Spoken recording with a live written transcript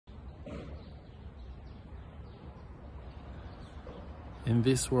In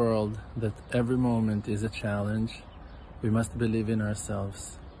this world that every moment is a challenge, we must believe in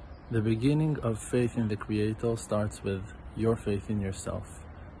ourselves. The beginning of faith in the Creator starts with your faith in yourself,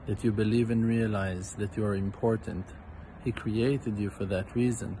 that you believe and realize that you are important. He created you for that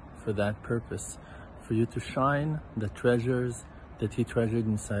reason, for that purpose, for you to shine the treasures that He treasured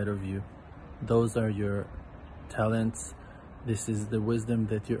inside of you. Those are your talents. This is the wisdom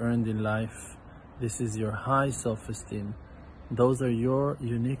that you earned in life. This is your high self-esteem. Those are your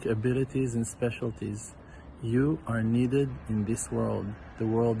unique abilities and specialties. You are needed in this world. The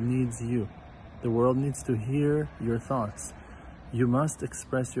world needs you. The world needs to hear your thoughts. You must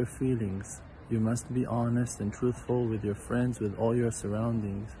express your feelings. You must be honest and truthful with your friends, with all your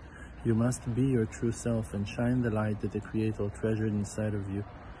surroundings. You must be your true self and shine the light that the Creator treasured inside of you.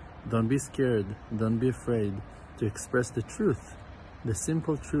 Don't be scared. Don't be afraid to express the truth, the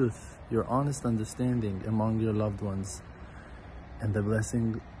simple truth, your honest understanding among your loved ones. And the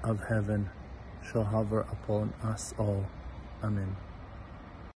blessing of heaven shall hover upon us all. Amen.